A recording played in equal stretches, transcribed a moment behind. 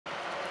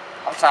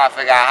I'm trying to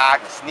figure out how I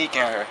can sneak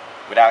in her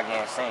without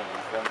getting seen, you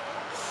feel me?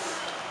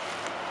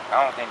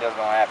 I don't think that's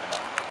gonna happen though.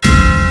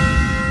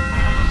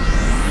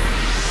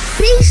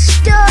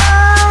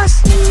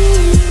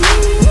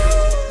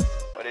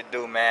 What it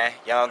do, man?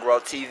 Young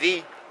Ro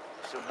TV.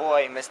 It's your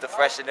boy, Mr.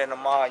 Fresher Than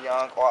Them All,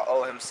 Young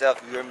R.O.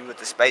 himself. You hear me with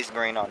the space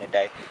green on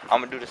today.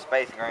 I'm gonna do the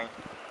space green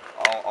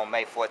on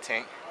May 14th. You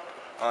know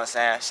what I'm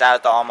saying? Shout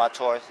out to all my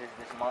Tauruses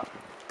this month.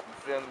 You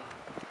feel me?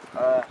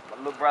 My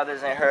little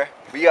brothers in here.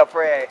 We up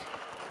here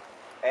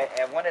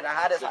at one of the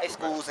hottest high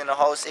schools in the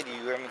whole city,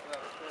 you hear me?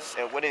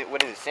 What is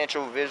it?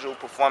 Central Visual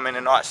Performing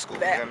and Arts School,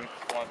 you hear me?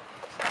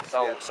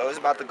 So it's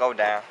about to go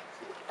down.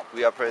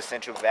 We up here at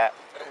Central VAP,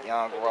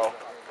 Young Ro.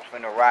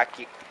 Finna rock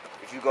it.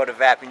 If you go to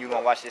VAP and you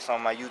gonna watch this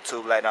on my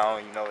YouTube later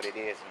on, you know what it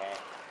is, man.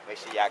 Make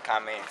sure y'all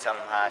comment and tell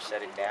them how I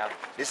shut it down.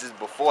 This is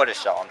before the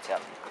show, I'm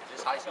telling you.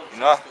 You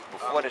know,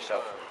 before the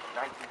show.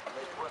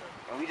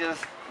 And we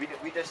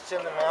just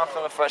chilling, man. I'm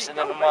feeling fresher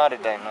than them all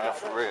today, man,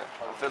 for real.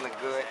 I'm feeling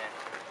good.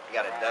 We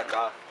gotta duck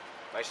off.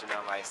 Make sure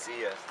nobody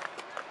see us.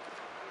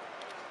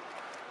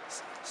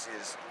 See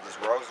this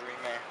rosary,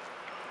 man.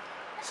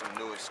 Some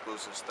new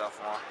exclusive stuff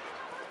on.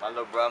 My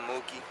little brother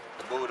Mookie,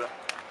 the Buddha.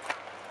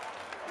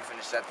 We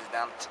finna shut this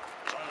down.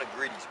 Show them the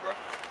gritties, bro.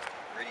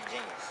 Gritty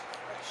jeans.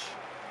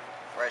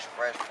 Fresh.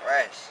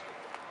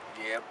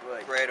 Yeah,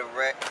 buddy. Creative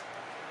Rec.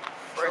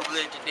 True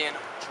religion, dinner.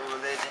 True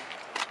religion.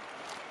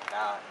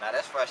 Nah,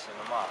 that's fresh in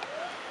the mall.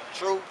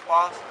 True,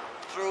 false,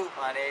 true,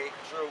 honey,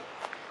 true.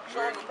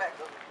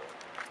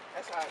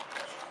 That's how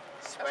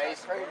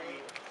space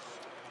green.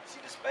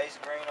 See the space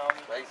green on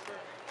me? Space green.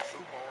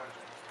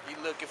 You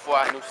looking for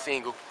our new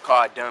single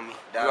called Dummy.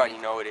 You already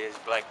know it is,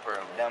 Black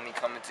Pearl. Dummy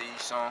coming to you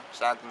soon.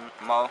 Shout out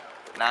to Mo,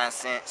 9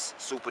 cents,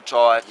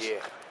 supercharged.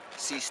 Yeah.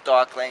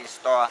 C-Star, Clayton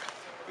Star.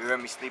 You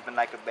heard me sleeping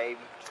like a baby.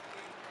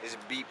 It's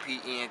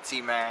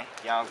BPENT, man.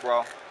 Young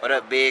Ro. What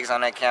up, Biggs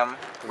on that camera?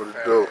 What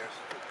it do?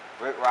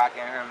 Rick Rock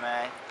in here,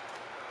 man.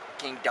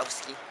 King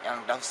Doski,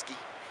 Young Doski.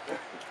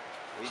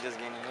 We just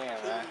getting in here,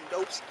 man.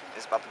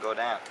 It's about to go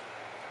down.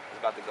 It's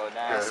about to go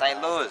down. Yeah.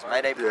 St. Louis,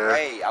 Mayday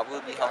Parade. I will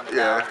be holding it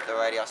down with the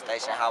radio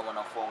station, Hot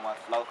 104.1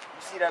 Flow.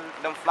 You see them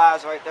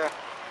flies right there?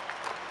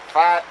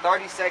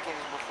 30 seconds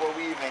before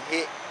we even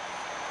hit.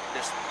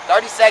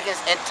 30 seconds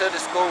into the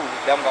school,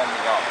 them gonna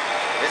be gone.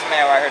 This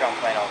man right here don't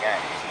play no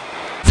games.